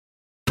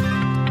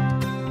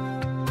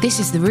This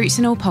is the Roots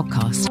and All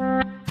podcast,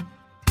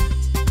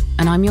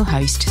 and I'm your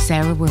host,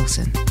 Sarah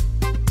Wilson.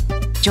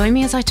 Join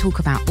me as I talk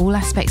about all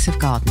aspects of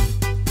gardening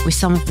with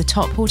some of the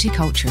top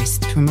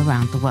horticulturists from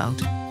around the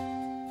world.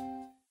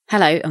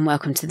 Hello and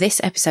welcome to this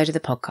episode of the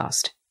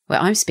podcast, where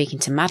I'm speaking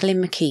to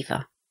Madeline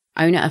McKeever,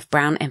 owner of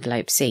Brown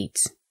Envelope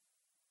Seeds.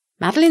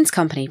 Madeline's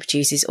company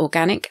produces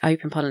organic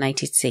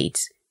open-pollinated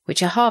seeds,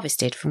 which are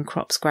harvested from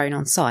crops grown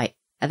on site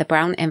at the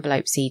Brown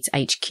Envelope Seeds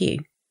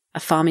HQ, a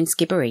farm in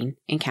Skibbereen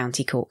in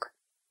County Cork.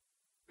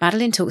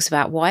 Madeline talks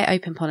about why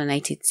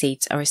open-pollinated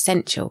seeds are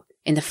essential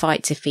in the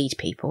fight to feed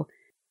people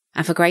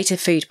and for greater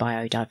food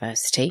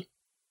biodiversity,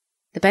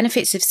 the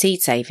benefits of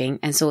seed saving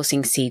and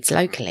sourcing seeds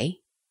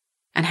locally,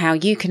 and how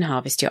you can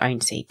harvest your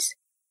own seeds.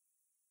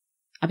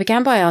 I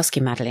began by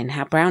asking Madeline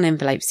how Brown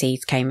Envelope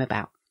Seeds came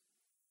about.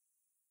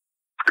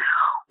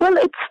 Well,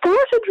 it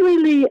started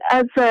really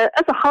as a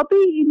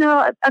hobby,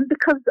 and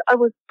because I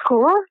was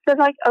poor,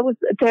 I was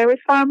a dairy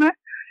farmer,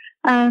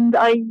 and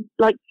I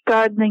liked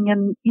gardening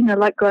and,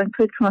 like growing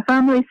food for my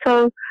family.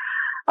 So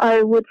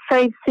I would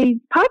save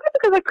seeds, partly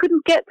because I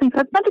couldn't get things.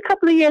 I spent a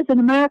couple of years in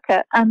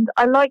America, and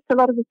I liked a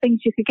lot of the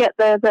things you could get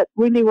there that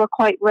really were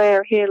quite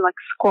rare here, like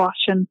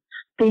squash and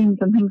beans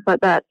and things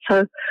like that.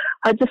 So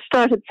I just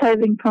started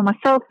saving for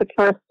myself at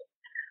first.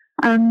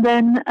 And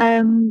then,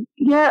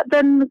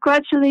 then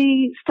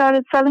gradually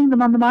started selling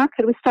them on the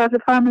market. We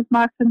started a farmer's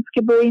market in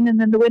Skibbereen,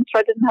 and in the winter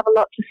I didn't have a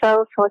lot to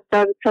sell, so I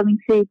started selling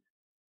seeds.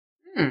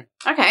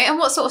 Okay, and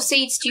what sort of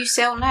seeds do you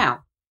sell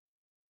now?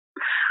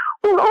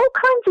 Well, all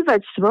kinds of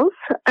vegetables.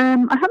 I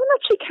haven't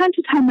actually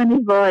counted how many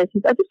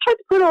varieties. I just tried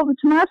to put all the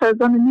tomatoes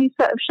on a new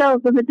set of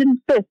shelves, and it didn't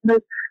fit. And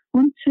there's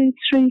 1, 2,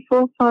 3,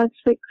 4, 5,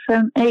 6,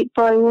 7, 8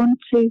 by 1,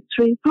 2,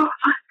 3, 4, 5.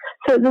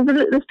 So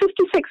there's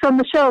 56 on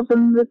the shelves,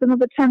 and there's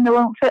another 10 that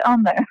won't fit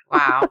on there.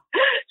 Wow.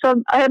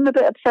 So I am a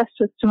bit obsessed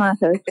with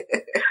tomatoes.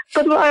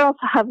 But I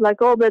also have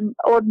like all the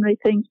ordinary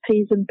things,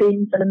 peas and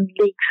beans and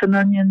leeks and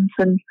onions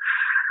and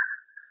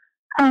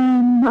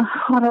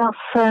what else?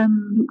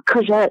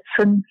 Courgettes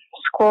and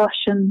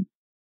squash and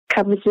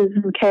cabbages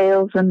and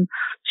kales and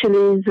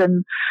chilies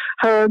and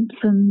herbs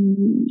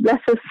and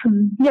lettuce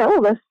and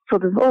all the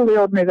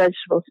ordinary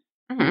vegetables.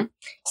 Mm-hmm.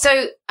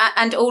 So,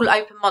 and all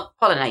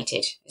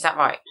open-pollinated, is that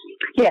right?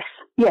 Yes,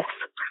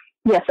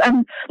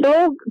 and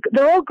they're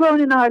all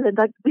grown in Ireland.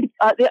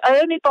 I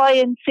only buy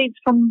in seeds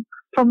from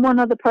one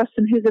other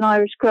person who's an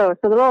Irish grower,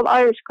 so they're all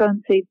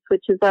Irish-grown seeds,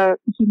 which is our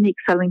unique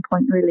selling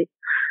point, really.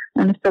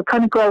 And if they'll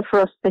kind of grow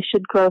for us, they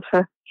should grow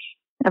for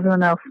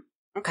everyone else.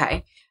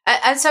 Okay,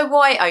 and so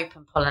why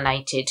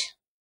open-pollinated?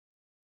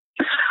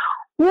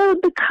 Well,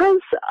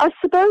 because I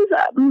suppose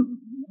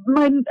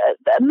my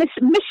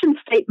mission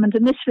statement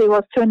initially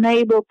was to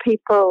enable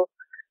people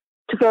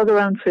to grow their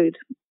own food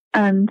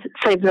and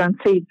save their own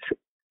seeds.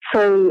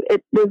 So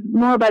it was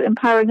more about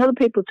empowering other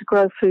people to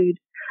grow food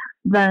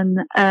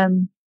than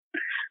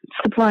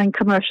supplying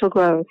commercial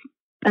growers.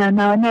 And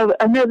now I know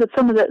that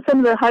some of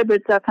the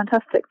hybrids are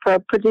fantastic for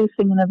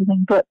producing and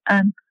everything, but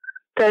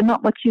they're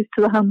not much use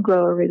to the home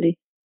grower, really.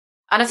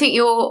 And I think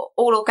you're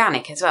all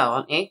organic as well,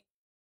 aren't you?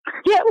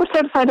 Yeah, we're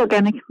certified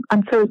organic,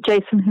 and so is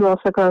Jason, who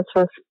also grows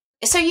for us.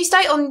 So you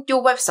state on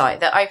your website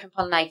that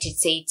open-pollinated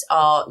seeds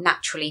are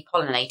naturally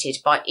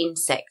pollinated by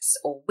insects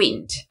or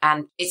wind,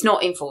 and it's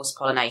not enforced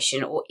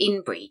pollination or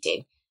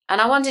inbreeding. And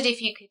I wondered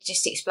if you could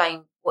just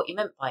explain what you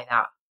meant by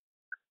that.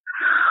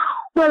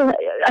 Well,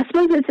 I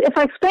suppose if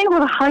I explain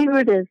what a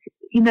hybrid is,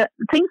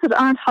 things that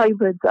aren't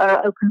hybrids are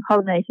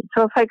open-pollinated.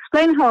 So if I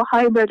explain how a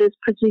hybrid is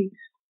produced,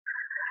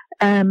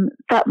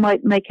 that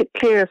might make it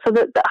clear. So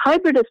the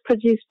hybrid is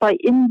produced by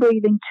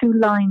inbreeding two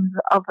lines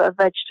of a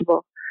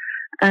vegetable.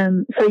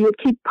 So you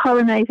keep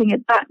pollinating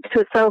it back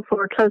to itself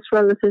or a close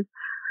relative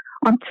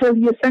until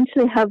you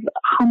essentially have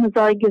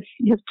homozygous.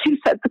 You have two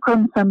sets of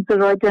chromosomes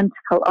that are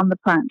identical on the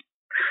plant.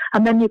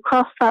 And then you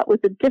cross that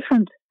with a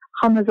different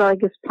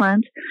homozygous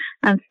plant,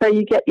 and so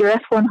you get your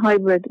F1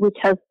 hybrid, which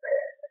has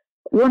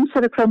one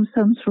set of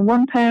chromosomes from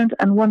one parent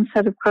and one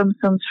set of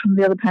chromosomes from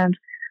the other parent.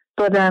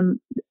 But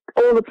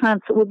all the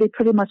plants will be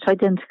pretty much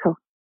identical.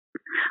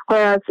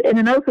 Whereas in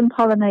an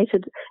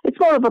open-pollinated, it's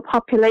more of a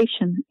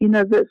population,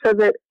 so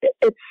that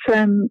it's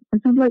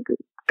not like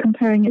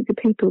comparing it to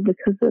people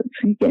because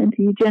you get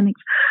into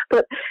eugenics,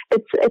 but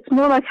it's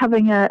more like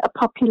having a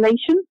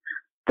population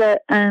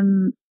that has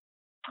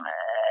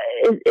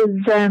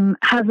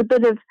a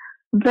bit of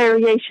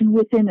variation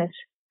within it.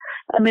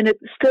 I mean,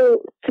 it's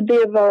still, to be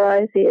a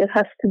variety, it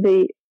has to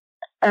be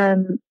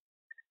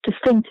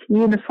distinct,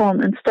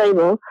 uniform and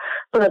stable,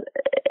 but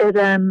it would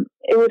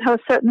have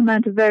a certain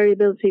amount of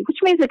variability,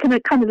 which means it can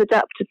kind of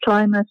adapt to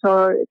climate,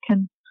 or it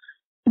can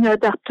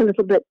adapt a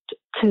little bit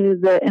to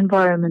the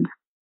environment.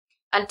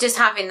 And does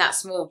having that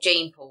small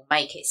gene pool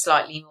make it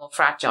slightly more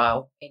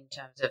fragile in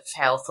terms of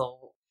health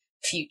or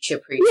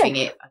future-proofing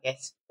it, I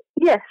guess?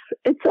 Yes,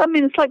 it's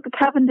like the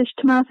Cavendish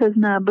tomatoes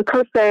now,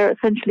 because they're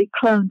essentially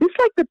cloned. It's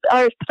like the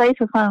Irish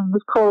potato famine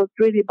was caused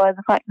really by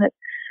the fact that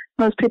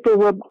most people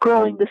were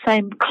growing the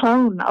same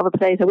clone of a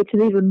potato, which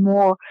is even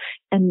more,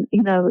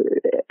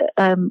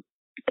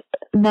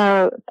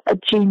 more a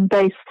gene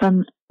based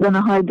than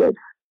a hybrid.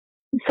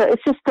 So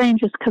it's just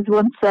dangerous because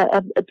once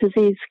a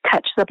disease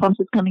catches up on,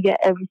 it's going to get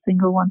every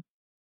single one.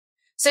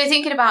 So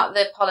thinking about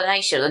the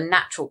pollination and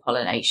natural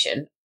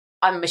pollination,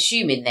 I'm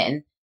assuming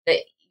then that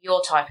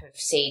your type of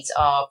seeds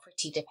are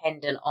pretty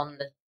dependent on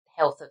the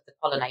health of the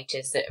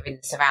pollinators that are in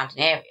the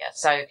surrounding area.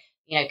 So,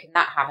 can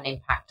that have an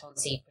impact on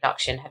seed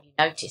production? Have you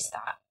noticed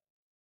that?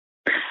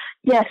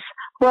 Yes.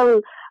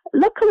 Well,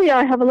 luckily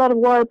I have a lot of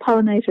wild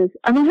pollinators,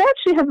 and I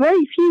actually have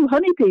very few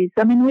honeybees.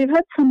 I mean, we've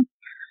had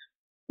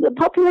the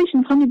population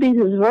of honeybees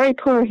is very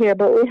poor here,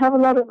 but we have a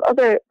lot of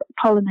other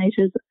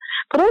pollinators,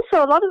 but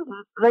also a lot of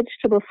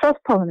vegetables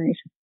self-pollinate,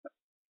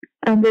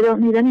 and they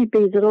don't need any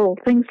bees at all.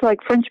 Things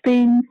like French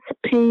beans,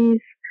 peas,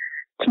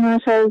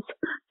 tomatoes,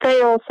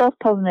 they all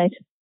self-pollinate.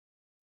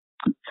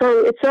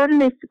 So it's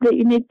certainly that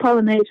you need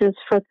pollinators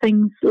for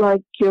things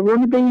like your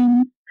runner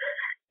beans,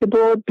 your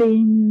broad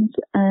beans,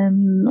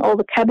 all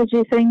the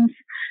cabbagey things.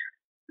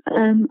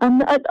 And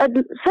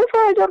so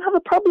far I don't have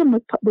a problem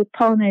with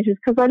pollinators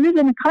because I live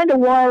in a kind of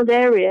wild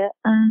area,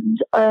 and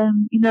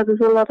there's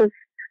a lot of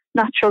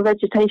natural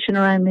vegetation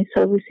around me,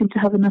 so we seem to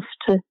have enough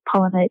to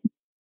pollinate.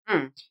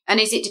 And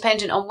is it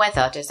dependent on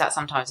weather? Does that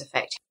sometimes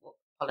affect what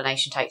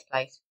pollination takes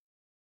place?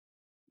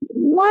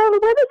 Well, the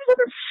weather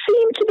doesn't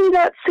seem to be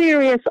that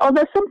serious,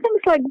 although some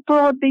things like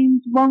broad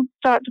beans won't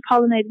start to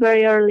pollinate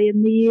very early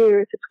in the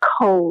year if it's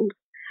cold.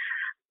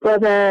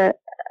 But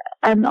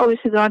and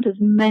obviously there aren't as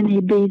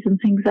many bees and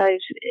things out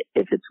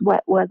if it's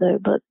wet weather,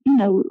 but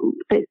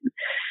they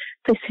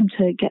seem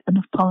to get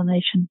enough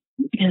pollination.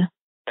 Yeah,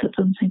 that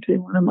doesn't seem to be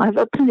one of them. I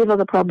have plenty of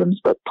other problems,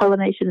 but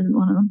pollination isn't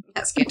one of them.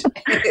 That's good.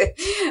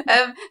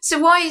 So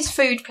why is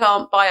food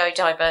plant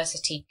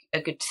biodiversity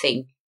a good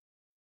thing?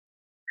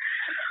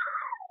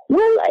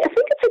 Well, I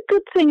think it's a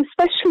good thing,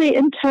 especially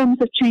in terms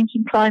of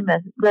changing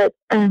climate, that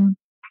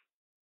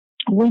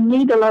we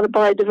need a lot of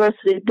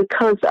biodiversity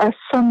because our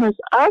summers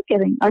are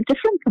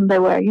different than they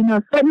were.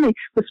 Certainly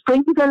the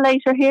springs are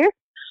later here,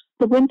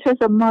 the winters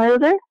are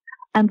milder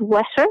and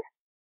wetter.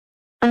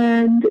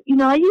 And,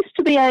 I used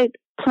to be out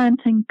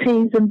planting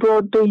peas and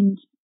broad beans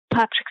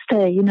Patrick's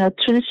Day.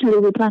 Traditionally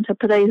we plant our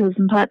potatoes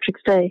on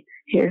Patrick's Day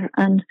here.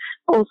 And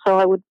also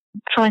I would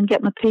try and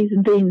get my peas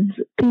and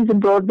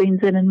broad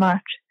beans in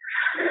March.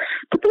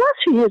 But the last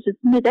few years it's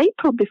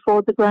mid-April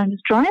before the ground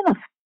is dry enough.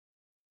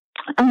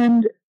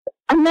 And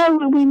now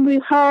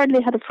we've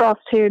hardly had a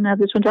frost here now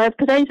this winter. I have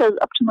potatoes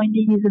up to my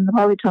knees in the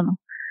polytunnel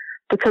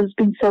because it's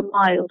been so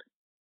mild.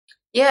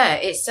 Yeah,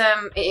 it's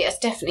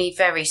definitely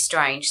very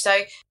strange.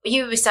 So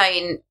you were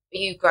saying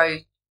you grow,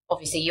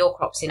 obviously, your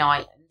crops in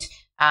Ireland.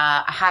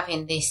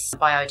 Having this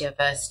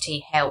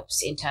biodiversity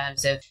helps in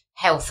terms of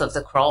health of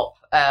the crop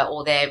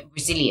or their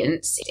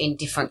resilience in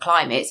different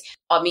climates.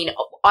 I mean,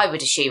 I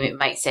would assume it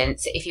makes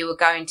sense if you were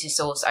going to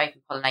source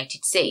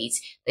open-pollinated seeds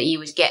that you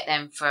would get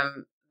them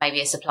from maybe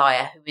a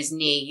supplier who was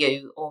near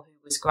you or who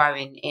was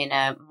growing in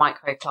a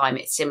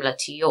microclimate similar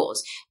to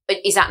yours. But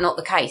is that not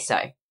the case,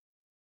 though?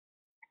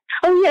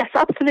 Oh, yes,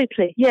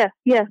 absolutely. Yeah.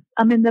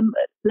 I mean,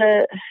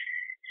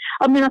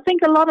 I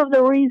think a lot of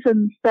the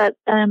reasons that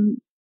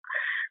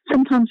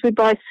sometimes we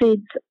buy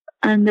seeds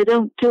and they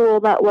don't do all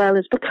that well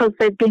is because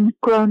they've been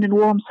grown in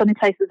warm, sunny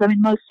places. I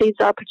mean, most seeds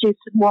are produced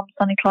in warm,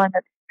 sunny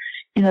climates,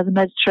 the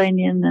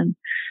Mediterranean and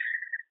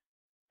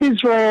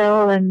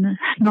Israel and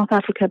North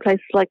Africa,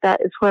 places like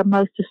that is where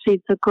most of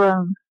seeds are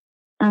grown.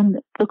 And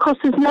of course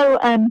there's no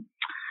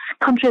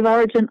country of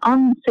origin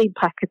on seed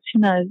packets,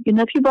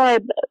 if you buy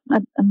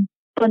a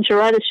bunch of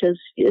radishes,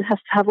 it has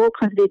to have all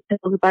kinds of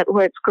details about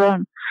where it's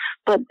grown.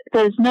 But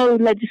there's no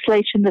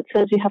legislation that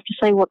says you have to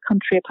say what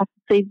country a packet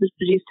of seeds is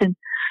produced in.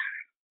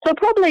 So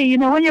probably,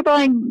 when you're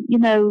buying,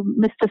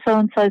 Mr.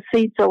 So-and-so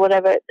seeds or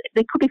whatever,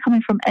 they could be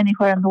coming from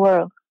anywhere in the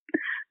world.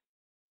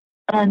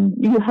 And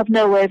you have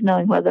no way of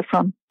knowing where they're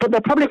from. But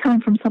they're probably coming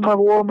from somewhere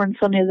warmer and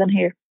sunnier than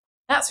here.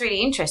 That's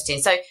really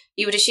interesting. So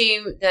you would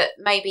assume that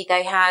maybe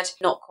they had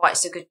not quite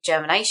so good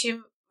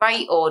germination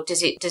rate, or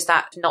does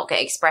that not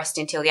get expressed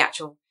until the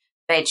actual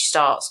veg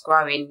starts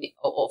growing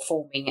or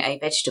forming a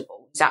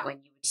vegetable? Is that when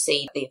you would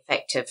see the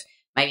effect of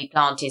maybe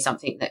planting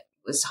something that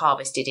was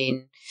harvested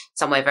in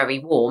somewhere very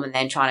warm and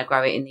then trying to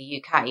grow it in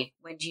the UK?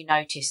 When do you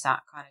notice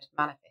that kind of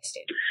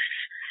manifested?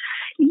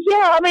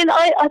 Yeah, I mean,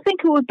 I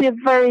think it would be a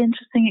very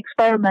interesting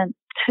experiment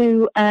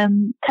to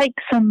take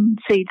some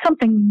seeds,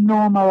 something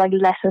normal like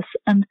lettuce,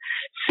 and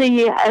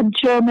see and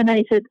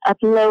germinate it at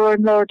lower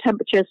and lower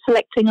temperatures,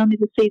 selecting only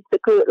the seeds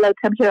that grew at low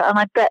temperature, and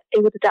I bet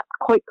it would adapt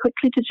quite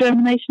quickly to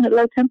germination at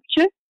low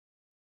temperature.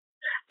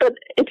 But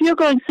if you're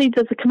growing seeds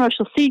as a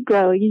commercial seed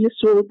grower, you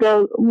just will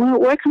go, well,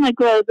 where can I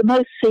grow the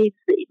most seeds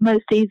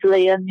most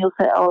easily? And you'll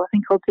say, I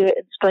think I'll do it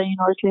in Spain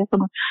or Italy or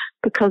somewhere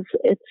because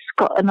it's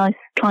got a nice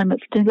climate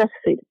for doing lettuce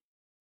seed.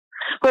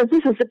 Whereas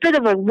this is a bit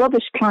of a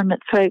rubbish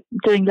climate for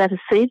doing lettuce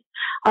seed.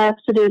 I have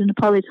to do it in a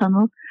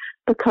polytunnel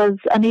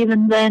and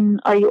even then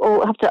I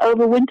have to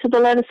overwinter the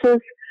lettuces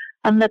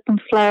and let them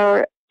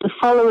flower the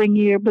following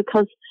year,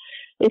 because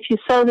if you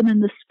sow them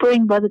in the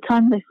spring, by the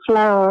time they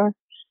flower,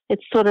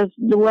 it's sort of,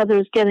 the weather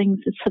is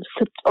getting, it's sort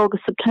of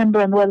August, September,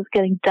 and the weather's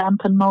getting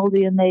damp and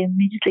mouldy, and they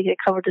immediately get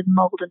covered in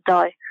mould and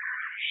die.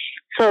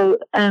 So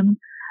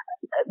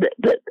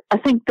I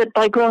think that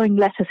by growing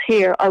lettuce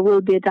here, I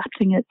will be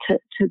adapting it to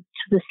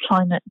this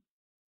climate.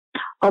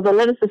 Although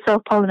lettuce is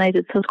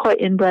self-pollinated, so it's quite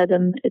inbred,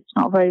 and it's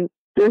not very,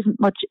 there isn't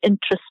much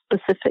interest,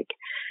 there's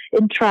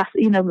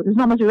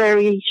not much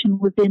variation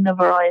within a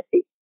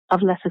variety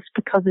of lettuce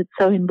because it's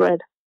so inbred.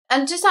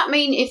 And does that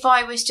mean if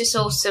I was to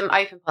source some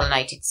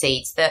open-pollinated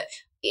seeds, that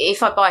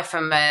if I buy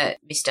from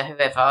Mr.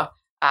 Whoever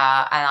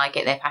and I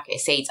get their packet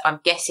of seeds, I'm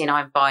guessing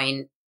I'm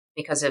buying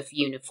because of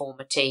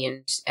uniformity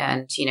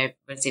and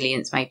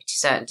resilience maybe to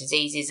certain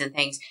diseases and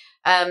things.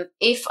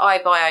 If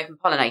I buy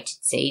open-pollinated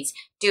seeds,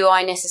 do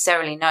I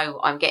necessarily know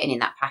what I'm getting in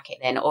that packet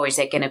then, or is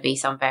there going to be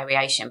some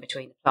variation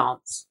between the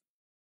plants?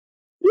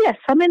 Yes,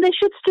 I mean, they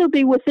should still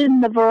be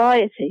within the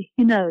variety.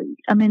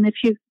 I mean, if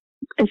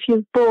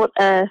you've bought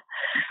a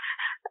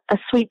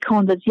sweet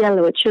corn that's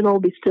yellow, it should all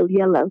be still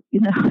yellow,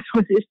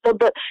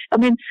 But I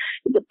mean,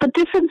 the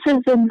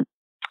differences in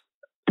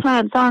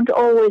plants aren't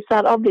always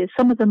that obvious.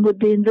 Some of them would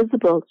be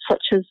invisible,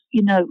 such as,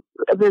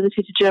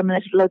 ability to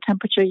germinate at low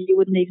temperature you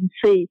wouldn't even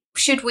see.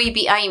 Should we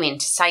be aiming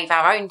to save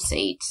our own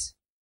seeds?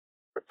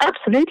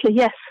 Absolutely,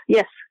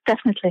 yes,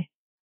 definitely.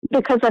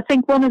 Because I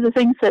think one of the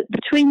things that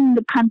between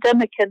the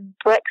pandemic and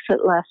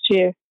Brexit last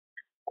year,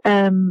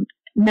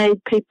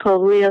 made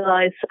people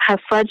realise how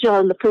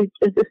fragile the food,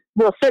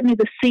 certainly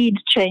the seed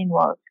chain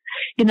was.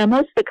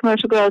 Most of the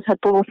commercial growers had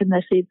bought in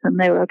their seeds and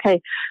they were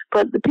okay,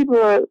 but the people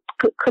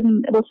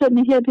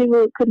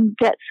people couldn't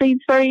get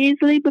seeds very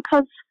easily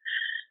because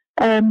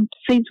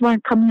seeds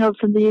weren't coming out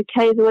from the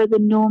UK the way they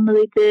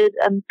normally did,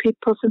 and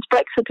since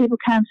Brexit, people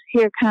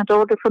can't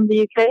order from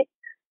the UK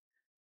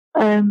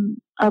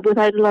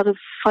without a lot of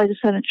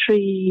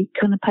phytosanitary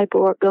kind of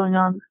paperwork going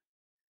on.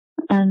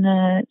 And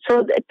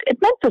so it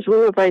meant that we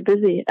were very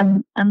busy,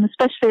 and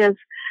especially as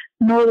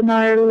Northern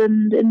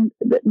Ireland and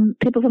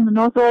people from the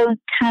North of Ireland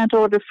can't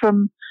order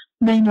from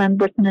mainland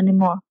Britain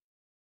anymore.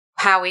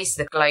 How is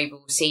the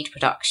global seed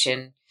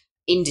production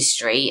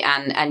industry?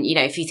 And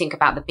if you think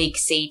about the big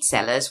seed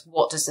sellers,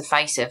 what does the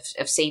face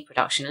of seed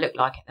production look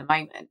like at the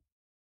moment?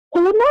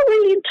 Well, I'm not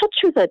really in touch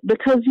with it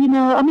because,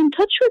 I'm in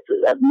touch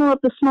with more of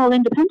the small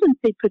independent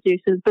seed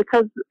producers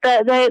because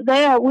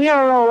we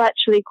are all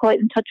actually quite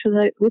in touch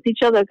with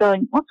each other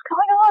going, what's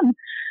going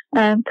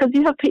on? Because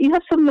you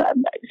have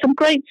some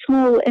great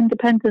small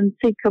independent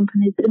seed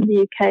companies in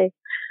the UK,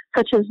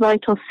 such as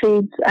Vital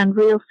Seeds and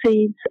Real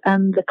Seeds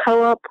and the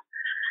Co-op,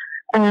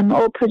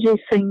 all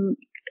producing,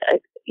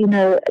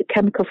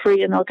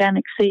 chemical-free and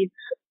organic seeds,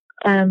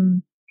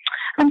 and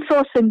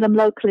sourcing them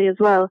locally as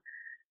well.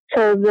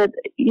 So that,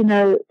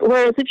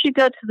 whereas if you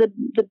go to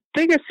the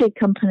bigger seed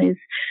companies,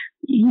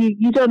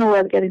 you don't know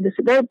where they're getting this.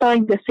 They're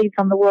buying their seeds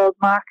on the world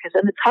market,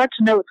 and it's hard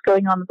to know what's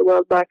going on in the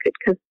world market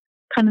because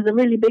kind of the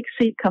really big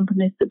seed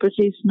companies that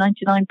produce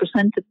 99%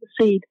 of the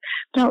seed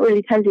don't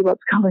really tell you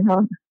what's going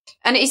on.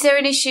 And is there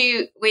an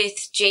issue with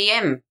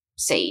GM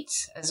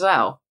seeds as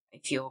well,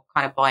 if you're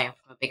kind of buying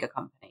from a bigger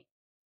company?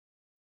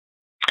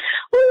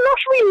 Well, not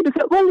really,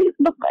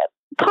 because,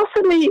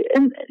 possibly,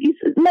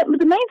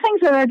 the main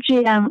things that are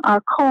GM are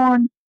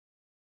corn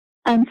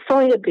and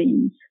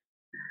soybeans.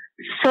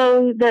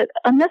 So that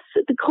unless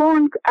the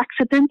corn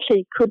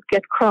accidentally could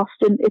get crossed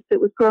if it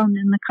was grown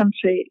in the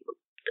country,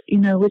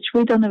 which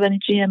we don't have any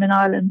GM in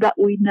Ireland that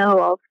we know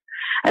of.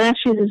 And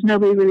actually there's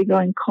nobody really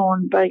growing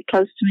corn very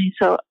close to me,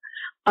 so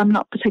I'm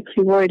not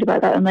particularly worried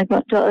about that. And I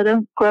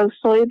don't grow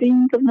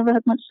soybeans. I've never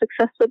had much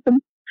success with them.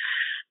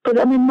 But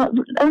I mean,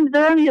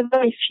 there are only a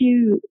very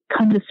few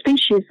kind of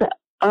species that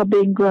are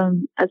being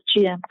grown as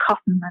GM.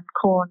 Cotton and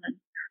corn and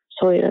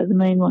soya are the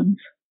main ones,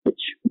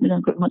 which we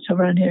don't grow much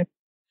around here.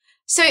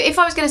 So if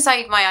I was going to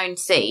save my own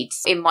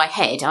seeds, in my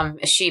head, I'm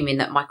assuming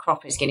that my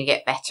crop is going to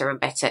get better and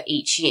better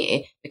each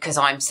year because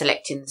I'm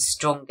selecting the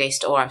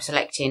strongest, or I'm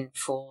selecting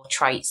for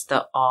traits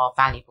that are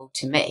valuable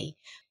to me.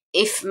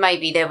 If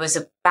maybe there was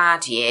a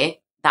bad year,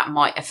 that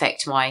might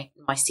affect my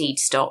seed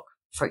stock,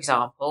 for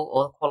example,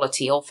 or the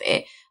quality of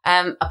it.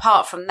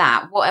 Apart from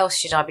that, what else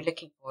should I be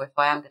looking for if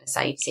I am going to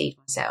save seed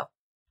myself?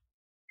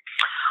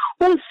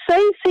 Well,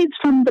 save seeds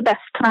from the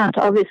best plant,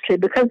 obviously,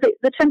 because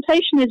the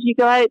temptation is you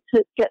go out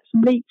to get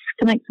some leeks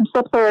to make some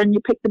supper and you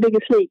pick the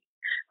biggest leek.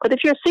 But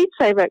if you're a seed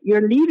saver,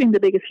 you're leaving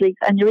the biggest leeks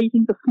and you're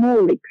eating the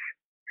small leeks.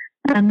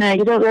 And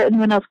you don't let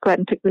anyone else go out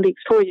and pick the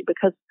leeks for you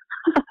because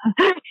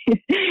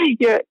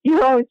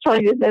you're always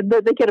trying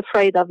to, they get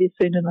afraid of you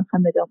soon enough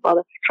and they don't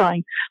bother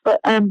trying. But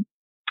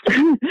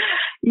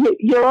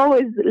you're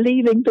always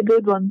leaving the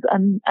good ones,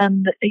 and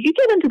you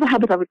get into the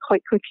habit of it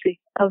quite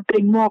quickly, of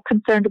being more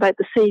concerned about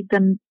the seed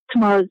than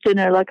tomorrow's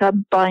dinner. Like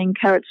I'm buying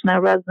carrots now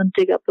rather than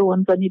dig up the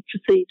ones I need for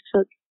seed, so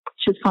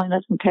which is fine, I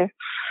don't care.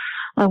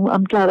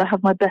 I'm glad I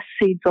have my best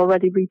seeds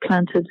already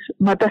replanted,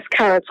 my best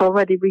carrots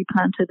already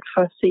replanted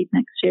for seed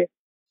next year.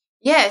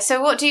 Yeah,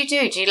 so what do you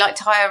do? Do you like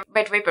tie a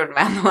red ribbon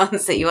around the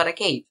ones that you want to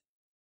keep?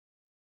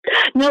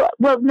 No,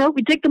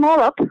 we dig them all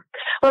up.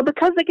 Well,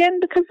 because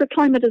the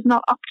climate is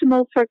not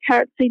optimal for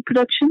carrot seed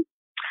production,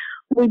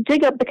 we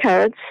dig up the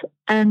carrots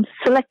and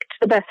select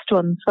the best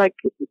ones, like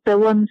the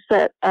ones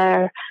that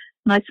are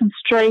nice and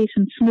straight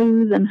and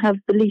smooth and have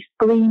the least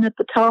green at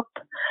the top.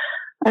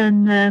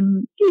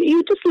 And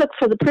you just look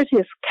for the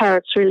prettiest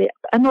carrots, really,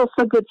 and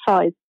also good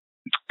size.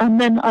 And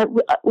then I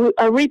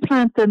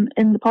replant them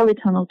in the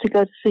polytunnel to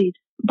go to seed.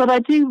 But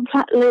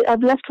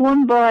I've left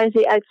one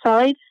variety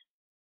outside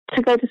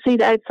to go to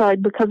seed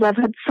outside because I've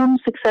had some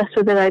success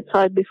with it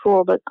outside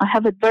before, but I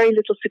have had very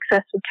little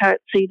success with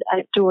carrot seed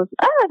outdoors.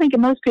 I think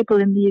most people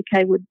in the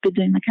UK would be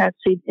doing the carrot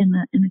seed in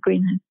a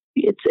greenhouse.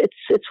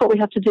 It's what we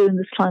have to do in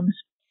this climate.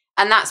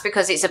 And that's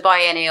because it's a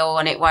biennial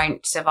and it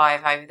won't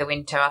survive over the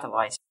winter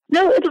otherwise?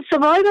 No, it'll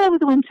survive over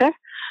the winter,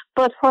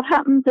 but what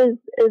happens is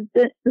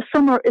that the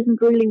summer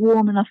isn't really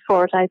warm enough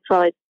for it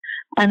outside.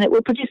 And it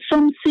will produce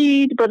some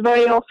seed, but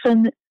very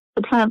often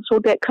the plants will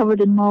get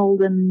covered in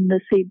mold and the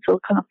seeds will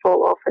kind of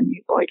fall off and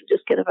you'll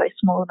just get a very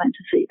small amount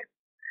of seed.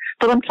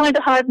 But I'm trying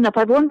to harden up.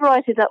 I have one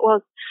variety that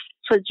was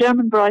a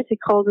German variety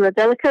called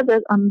Radelica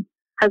that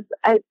has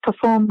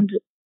outperformed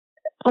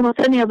almost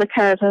any other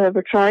carrot I've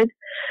ever tried.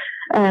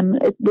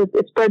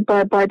 It's bred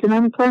by a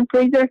biodynamic plant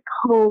breeder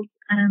called,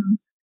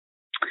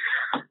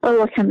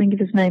 I can't think of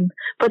his name,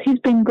 but he's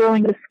been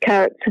growing this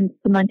carrot since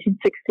the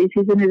 1960s.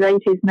 He's in his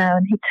 80s now,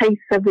 and he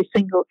tastes every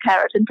single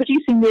carrot. And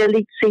producing the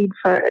elite seed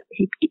for it,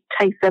 he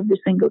tastes every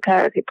single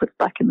carrot he puts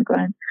back in the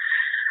ground.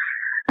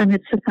 And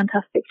it's a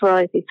fantastic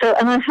variety. So,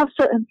 and I have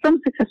some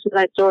success with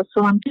outdoors,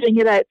 so I'm doing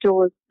it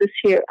outdoors this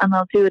year, and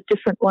I'll do a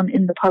different one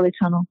in the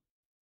polytunnel,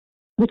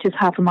 which is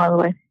half a mile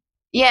away.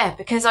 Yeah,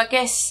 because I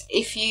guess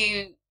if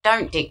you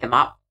don't dig them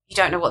up, you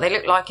don't know what they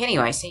look like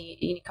anyway, so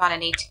you kind of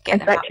need to get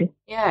them up.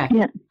 Yeah.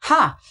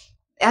 Huh.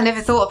 I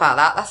never thought about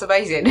that. That's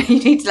amazing. You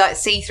need to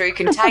see-through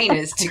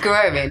containers to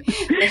grow them in.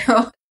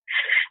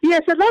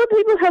 Yes, a lot of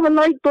people have a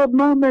light bulb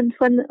moment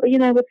when,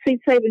 with seed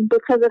saving,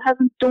 because it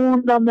hasn't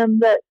dawned on them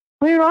that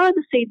where are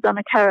the seeds on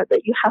a carrot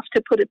that you have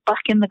to put it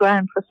back in the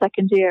ground for a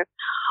second year?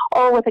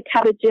 Or with a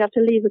cabbage, you have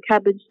to leave a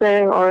cabbage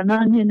there, or an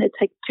onion, it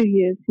takes 2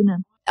 years,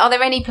 Are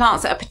there any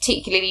plants that are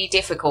particularly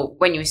difficult?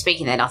 When you were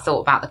speaking then, I thought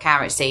about the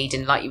carrot seed,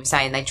 and like you were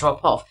saying, they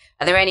drop off.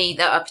 Are there any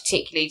that are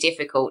particularly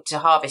difficult to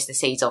harvest the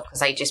seeds off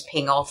because they just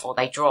ping off or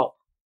they drop?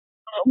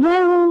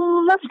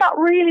 Well, that's not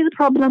really the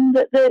problem.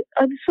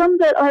 Some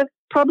that I have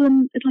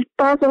problem, it's like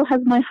basil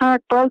has my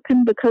heart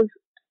broken because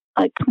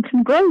I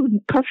can grow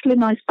perfectly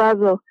nice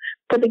basil.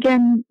 But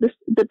again,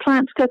 the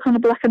plants go kind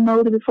of black and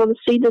moldy before the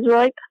seed is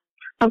ripe.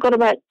 I've got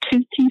about 2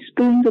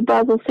 teaspoons of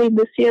basil seed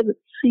this year that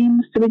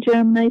seems to be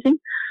germinating.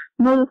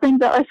 Another thing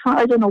that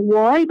I don't know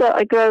why, but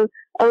I grow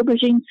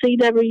aubergine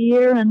seed every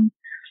year and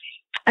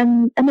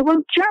it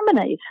won't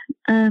germinate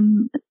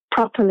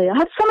properly. I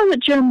have some of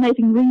it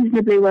germinating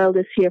reasonably well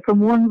this year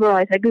from one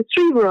variety. I grew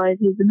 3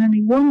 varieties and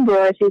only one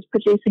variety is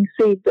producing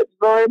seed that's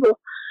viable.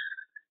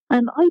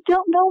 And I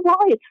don't know why.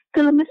 It's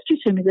still a mystery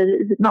to me.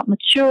 Is it not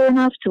mature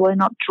enough? Do I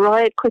not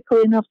dry it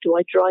quickly enough? Do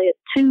I dry it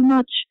too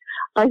much?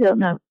 I don't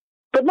know.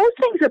 But most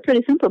things are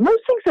pretty simple.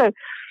 Most things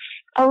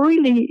are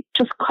really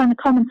just kind of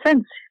common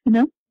sense,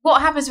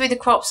 What happens with the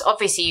crops?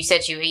 Obviously, you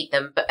said you eat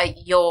them, but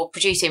you're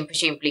producing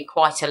presumably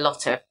quite a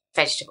lot of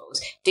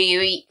vegetables. Do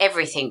you eat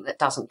everything that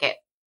doesn't get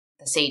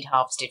the seed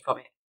harvested from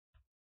it?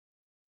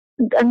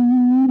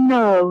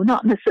 No,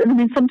 not necessarily. I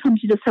mean,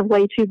 sometimes you just have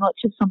way too much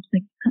of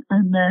something,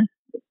 and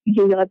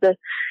you either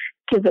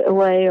give it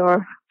away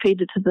or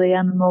feed it to the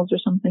animals or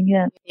something.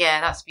 Yeah.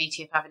 Yeah, that's the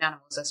beauty of having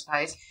animals, I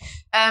suppose.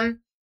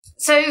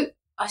 So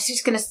I was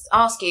just going to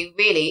ask you,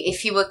 really,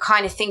 if you were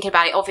kind of thinking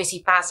about it.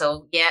 Obviously,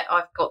 basil,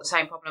 I've got the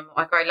same problem.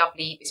 I grow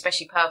lovely,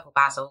 especially purple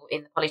basil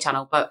in the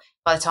polytunnel, but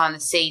by the time the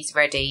seed's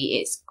ready,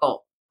 it's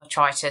got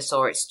botrytis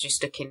or it's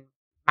just looking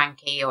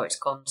manky or it's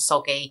gone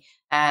soggy.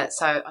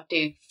 So I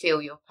do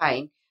feel your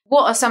pain.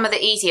 What are some of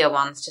the easier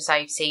ones to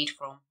save seed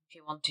from if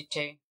you wanted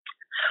to?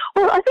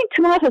 Well, I think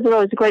tomatoes are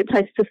always a great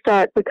place to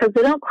start because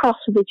they don't cross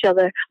with each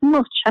other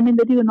much. I mean,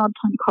 they do an odd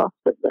time cross,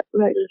 but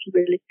very little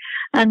really.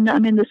 And I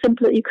mean, the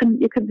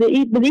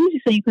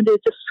easiest thing you can do is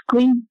just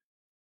squeeze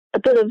a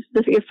bit of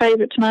your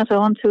favourite tomato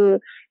onto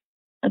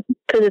a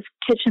bit of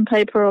kitchen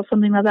paper or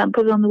something like that and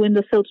put it on the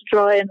windowsill to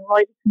dry and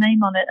write its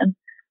name on it, and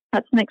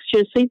that's next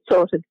year's seed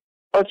sorted.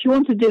 Or if you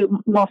want to do it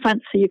more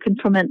fancy, you can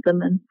ferment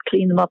them and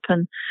clean them up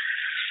and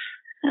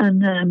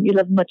you'll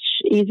have much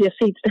easier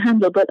seeds to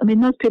handle. But I mean,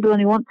 most people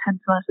only want 10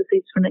 tomato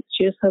seeds for next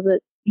year, so that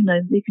you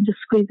can just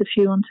squeeze a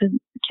few onto the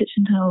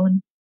kitchen towel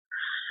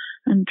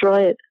and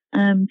dry it.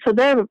 So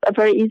they're a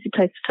very easy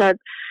place to start.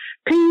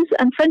 Peas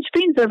and French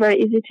beans are very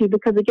easy too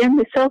because again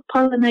they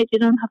self-pollinate. You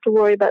don't have to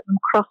worry about them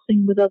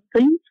crossing with other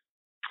things.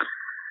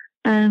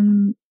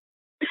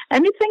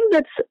 Anything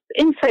that's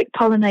insect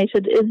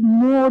pollinated is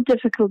more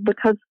difficult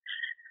because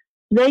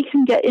they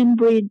can get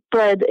inbred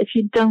if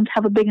you don't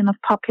have a big enough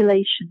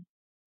population.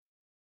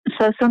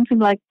 So something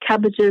like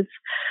cabbages,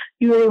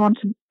 you really want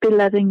to be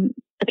letting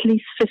at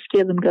least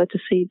 50 of them go to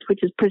seed, which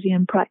is pretty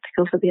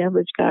impractical for the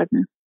average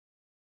gardener.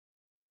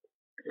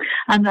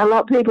 And a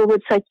lot of people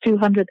would say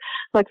 200.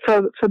 Like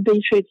for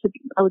beetroots,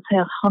 I would say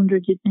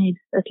 100 you'd need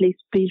at least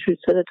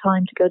beetroots at a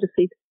time to go to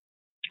seed.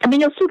 I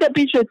mean, you'll still get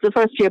beetroots the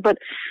first year, but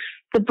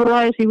the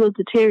variety will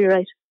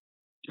deteriorate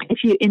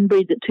if you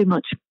inbreed it too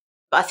much.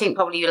 I think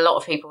probably a lot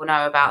of people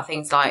know about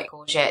things like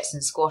courgettes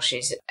and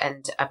squashes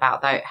and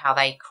about how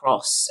they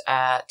cross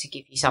to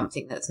give you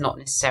something that's not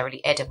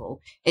necessarily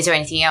edible. Is there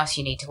anything else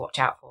you need to watch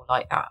out for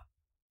like that?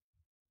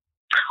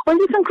 Well,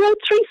 you can grow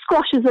 3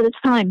 squashes at a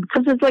time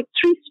because there's like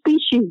 3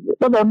 species.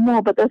 Well, there are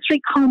more, but there are 3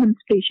 common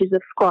species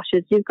of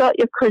squashes. You've got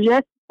your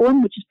courgette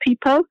one, which is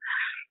peepo,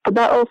 but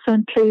that also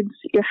includes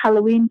your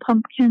Halloween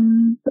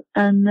pumpkins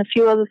and a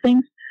few other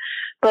things.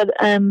 But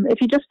if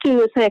you just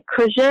do, say, a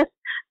courgette,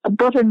 a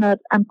butternut,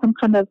 and some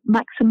kind of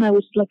maxima,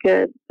 which is like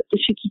a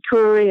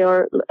shikikuri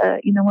or,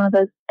 one of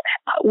those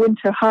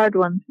winter hard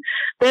ones,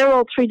 they're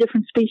all 3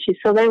 different species,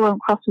 so they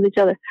won't cross with each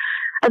other.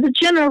 As a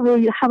general rule,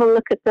 you have a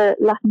look at the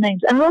Latin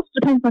names. And it also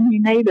depends on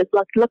your neighbours.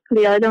 Like,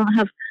 luckily, I don't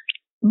have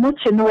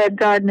much in the way of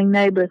gardening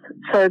neighbours,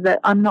 so that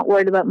I'm not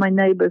worried about my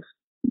neighbours'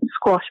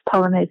 squash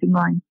pollinating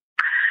mine.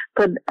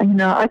 But,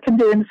 I can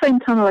do, in the same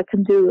tunnel, I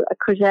can do a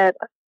courgette,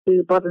 I can do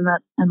a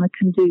butternut, and I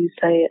can do,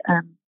 say,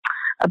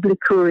 a blue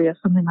curry or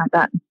something like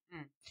that.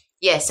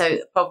 Yeah, so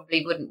it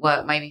probably wouldn't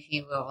work maybe if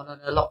you were on an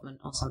allotment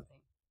or something.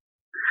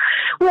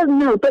 Well,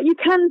 no, but you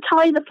can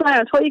tie the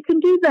flowers. What you can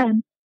do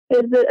then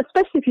is that,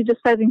 especially if you're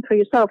just saving for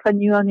yourself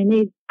and you only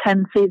need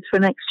 10 seeds for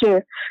next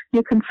year,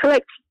 you can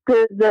select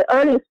the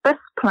earliest best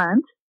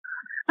plant,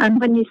 and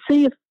when you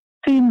see a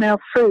female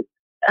fruit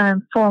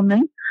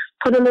forming,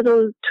 put a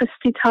little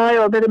twisty tie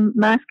or a bit of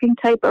masking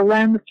tape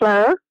around the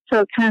flower so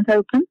it can't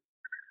open.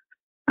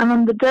 And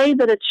on the day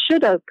that it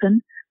should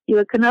open,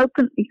 you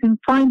can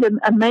find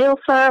a male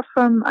flower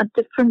from a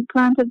different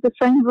plant of the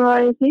same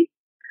variety,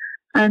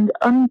 and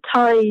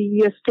untie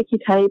your sticky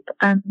tape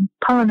and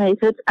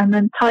pollinate it, and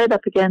then tie it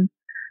up again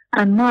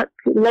and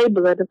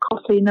label it, of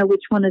course, so you know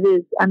which one it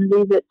is, and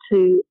leave it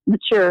to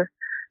mature.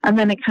 And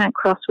then it can't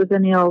cross with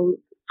any old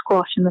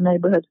squash in the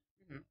neighbourhood.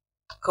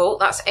 Cool,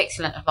 that's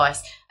excellent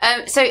advice.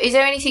 So is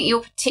there anything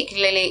you're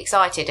particularly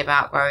excited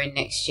about growing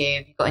next year?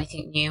 Have you got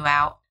anything new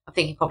out? I'm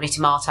thinking probably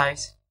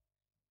tomatoes.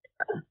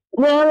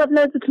 Well, I've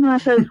loads of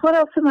tomatoes. What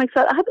else am I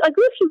excited? I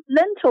grew a few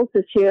lentils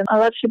this year, and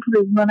I'll actually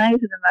probably run out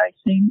of them very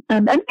soon.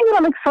 And anything that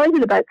I'm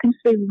excited about seems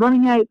to be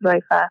running out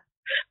very fast.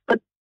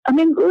 But, I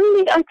mean,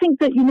 really, I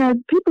think that,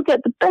 people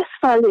get the best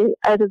value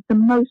out of the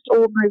most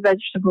ordinary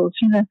vegetables.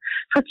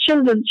 For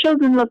children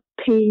love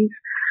peas,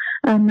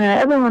 and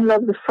everyone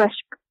loves a fresh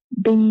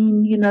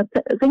bean.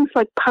 Things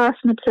like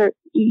parsnips are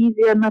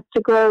easy enough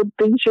to grow.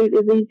 Beetroot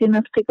is easy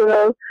enough to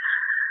grow.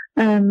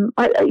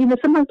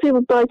 Sometimes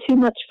people buy too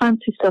much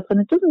fancy stuff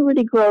and it doesn't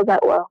really grow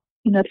that well.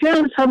 If you're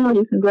in a tunnel,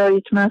 you can grow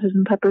your tomatoes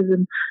and peppers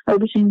and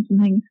aubergines and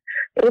things.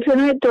 But if you're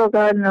an outdoor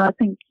gardener, I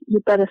think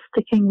you're better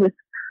sticking with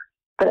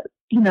the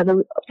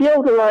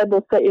old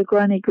reliables that your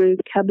granny grew: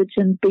 cabbage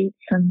and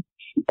beets and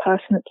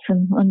parsnips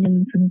and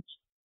onions and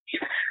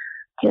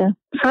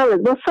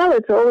salads. Well,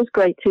 salads are always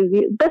great too.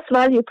 The best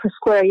value per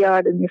square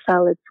yard in your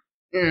salads.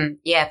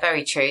 Yeah,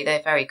 very true.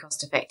 They're very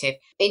cost effective.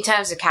 In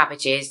terms of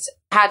cabbages,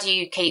 how do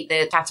you keep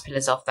the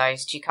caterpillars off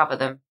those? Do you cover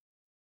them?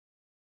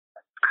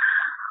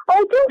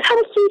 I don't have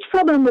a huge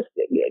problem with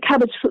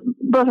cabbage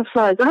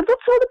butterflies. I have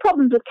lots of other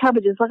problems with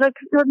cabbages. Like,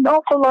 there's an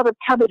awful lot of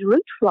cabbage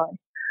root fly.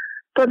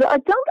 But I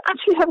don't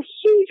actually have a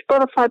huge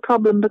butterfly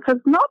problem because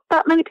not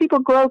that many people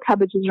grow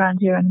cabbages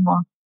around here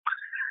anymore.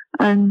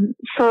 And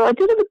so I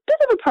did have a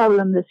bit of a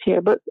problem this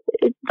year, but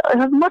I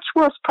have a much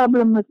worse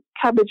problem with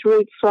cabbage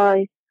root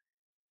fly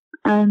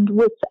and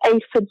with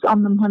aphids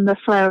on them when they're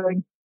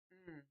flowering.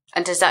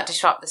 And does that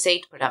disrupt the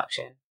seed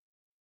production?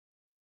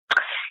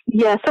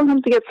 Yeah,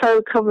 sometimes they get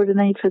so covered in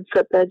aphids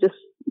that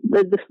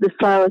the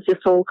flowers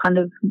just all kind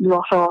of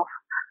rot off.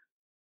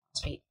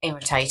 Must be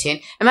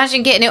irritating.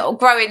 Imagine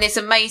growing this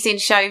amazing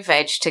show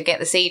veg to get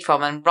the seed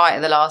from, and right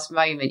at the last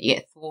moment you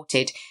get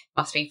thwarted.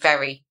 Must be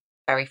very,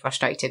 very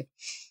frustrating.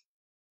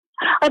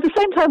 At the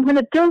same time, when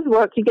it does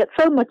work, you get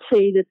so much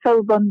seed, it's so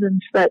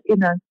abundant that,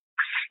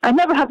 I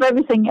never have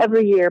everything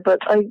every year, but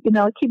I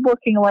keep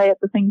working away at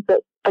the things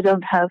that I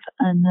don't have.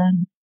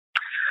 And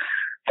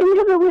so we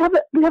have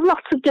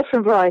lots of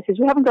different varieties.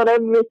 We haven't got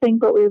everything,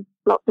 but we have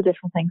lots of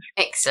different things.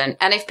 Excellent.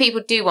 And if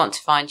people do want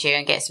to find you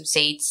and get some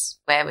seeds,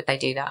 where would they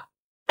do that?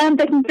 And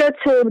they can go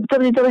to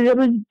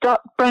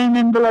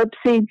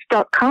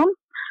www.brownenvelopeseeds.com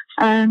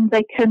and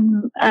they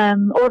can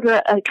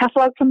order a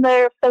catalogue from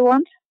there if they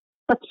want.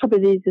 That's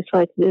probably the easiest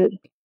way to do it.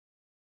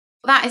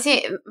 That is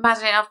it,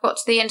 Madeline. I've got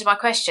to the end of my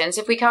questions.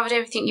 Have we covered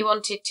everything you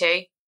wanted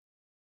to?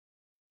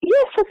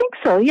 Yes, I think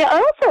so. Yeah,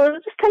 I'll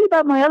just tell you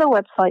about my other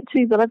website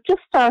too that I've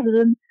just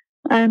started,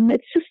 and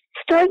it's just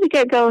starting to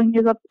get going.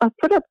 I've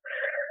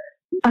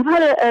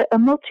had a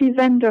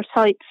multi-vendor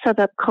site set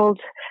up called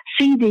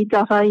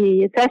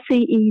seedy.ie. It's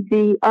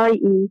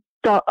SEEDIE.ie,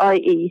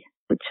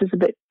 which is a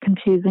bit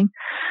confusing,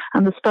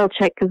 and the spell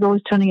check is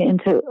always turning it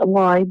into a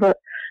Y, but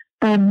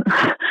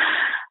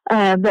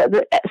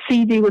the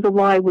CD with a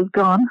Y was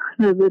gone,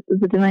 the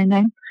domain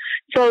name.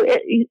 So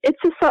it's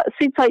a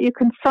seed site. You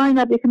can sign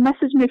up. You can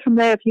message me from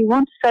there if you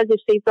want to sell your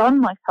seeds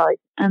on my site.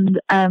 And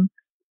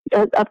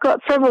I've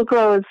got several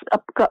growers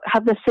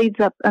have their seeds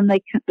up, and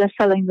they're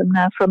selling them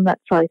now from that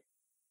site.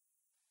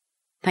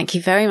 Thank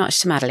you very much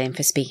to Madeline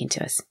for speaking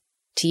to us,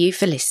 to you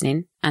for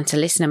listening, and to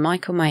listener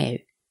Michael Mayo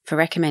for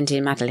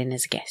recommending Madeline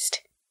as a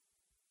guest.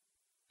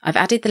 I've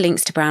added the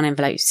links to brown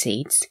envelope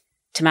seeds,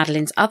 to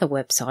Madeline's other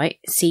website,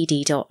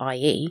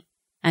 cd.ie,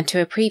 and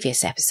to a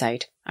previous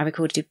episode I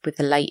recorded with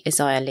the late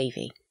Isaiah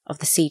Levy of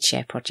the Seed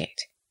Share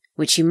Project,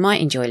 which you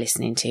might enjoy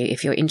listening to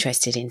if you're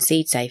interested in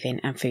seed saving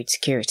and food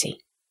security.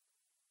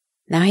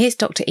 Now here's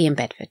Dr. Ian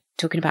Bedford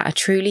talking about a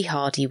truly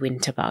hardy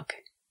winter bug.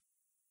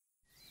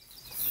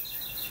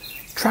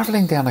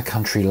 Travelling down a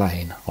country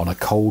lane on a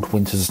cold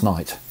winter's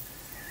night,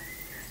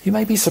 you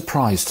may be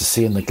surprised to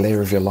see in the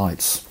glare of your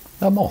lights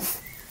a moth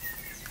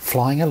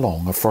flying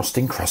along a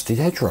frost-encrusted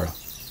hedgerow.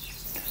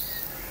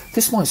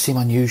 This might seem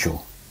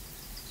unusual,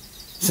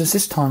 since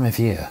this time of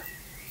year,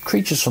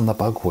 creatures from the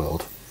bug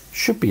world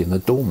should be in the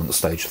dormant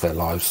stage of their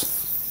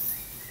lives,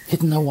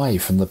 hidden away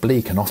from the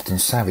bleak and often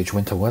savage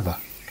winter weather.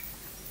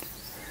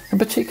 And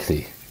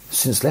particularly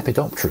since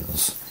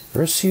lepidopterans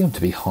are assumed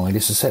to be highly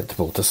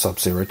susceptible to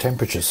sub-zero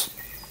temperatures.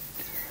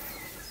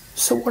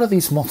 So what are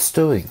these moths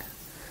doing,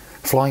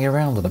 flying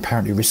around and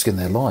apparently risking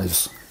their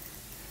lives?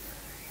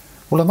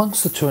 Well,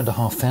 amongst the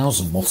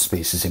 2,500 moth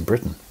species in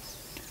Britain,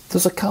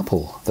 there's a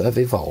couple that have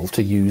evolved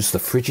to use the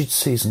frigid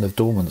season of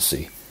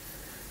dormancy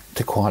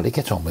to quietly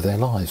get on with their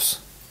lives.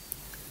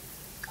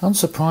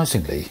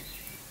 Unsurprisingly,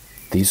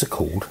 these are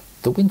called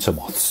the winter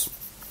moths.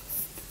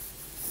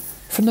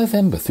 From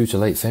November through to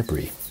late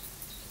February,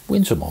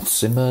 winter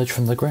moths emerge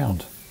from the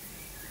ground,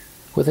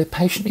 where they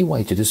patiently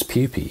waited as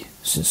pupae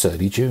since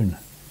early June.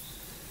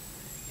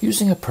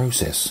 Using a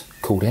process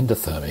called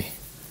endothermy,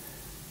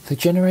 they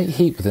generate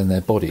heat within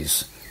their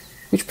bodies,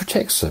 which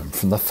protects them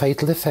from the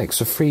fatal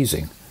effects of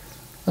freezing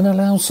and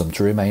allows them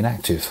to remain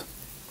active.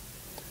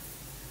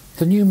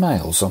 The new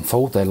males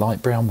unfold their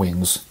light brown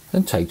wings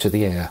and take to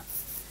the air,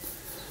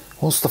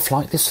 whilst the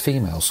flightless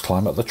females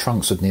climb up the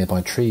trunks of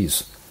nearby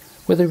trees,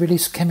 where they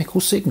release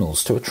chemical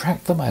signals to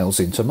attract the males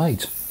in to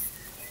mate.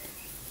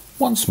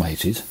 Once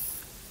mated,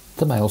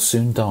 the males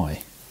soon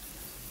die,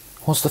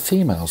 whilst the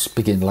females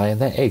begin laying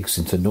their eggs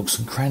into nooks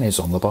and crannies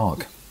on the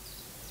bark.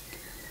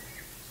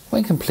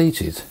 When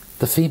completed,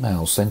 the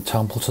females then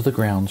tumble to the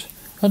ground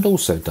and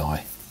also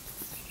die.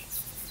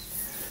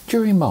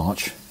 During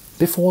March,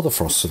 before the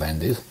frosts have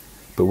ended,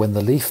 but when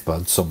the leaf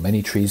buds on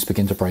many trees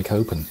begin to break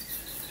open,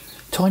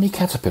 tiny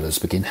caterpillars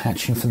begin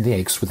hatching from the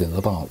eggs within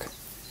the bark.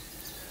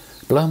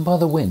 Blown by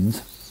the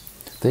wind,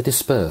 they're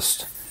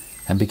dispersed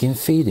and begin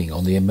feeding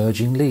on the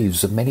emerging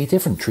leaves of many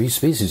different tree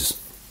species.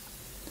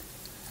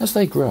 As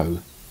they grow,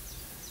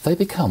 they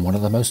become one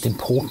of the most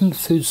important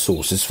food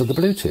sources for the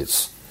blue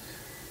tits,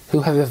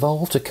 who have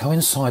evolved to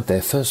coincide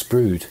their first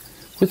brood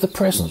with the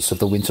presence of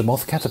the winter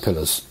moth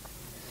caterpillars,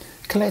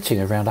 collecting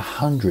around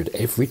 100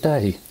 every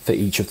day for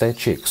each of their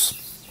chicks.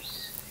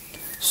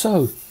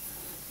 So,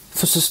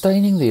 for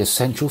sustaining the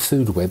essential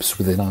food webs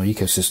within our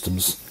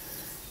ecosystems,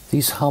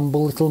 these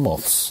humble little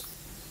moths,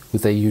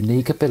 with their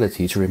unique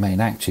ability to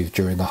remain active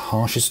during the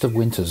harshest of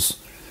winters,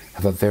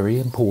 have a very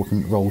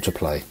important role to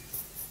play.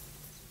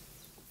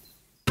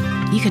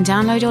 You can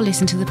download or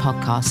listen to the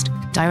podcast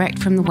direct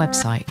from the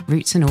website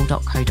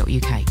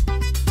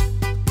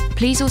rootsandall.co.uk.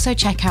 Please also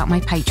check out my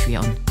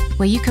Patreon,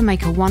 where you can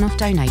make a one-off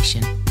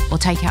donation or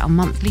take out a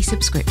monthly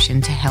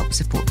subscription to help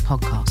support the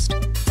podcast.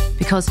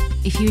 Because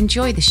if you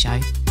enjoy the show,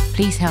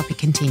 please help it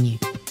continue.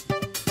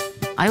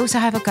 I also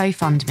have a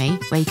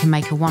GoFundMe where you can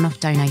make a one-off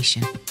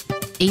donation.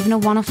 Even a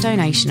one-off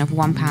donation of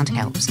 £1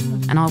 helps,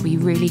 and I'll be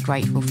really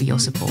grateful for your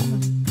support.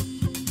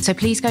 So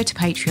please go to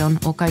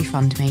Patreon or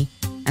GoFundMe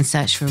and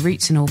search for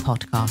Roots and All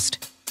Podcast.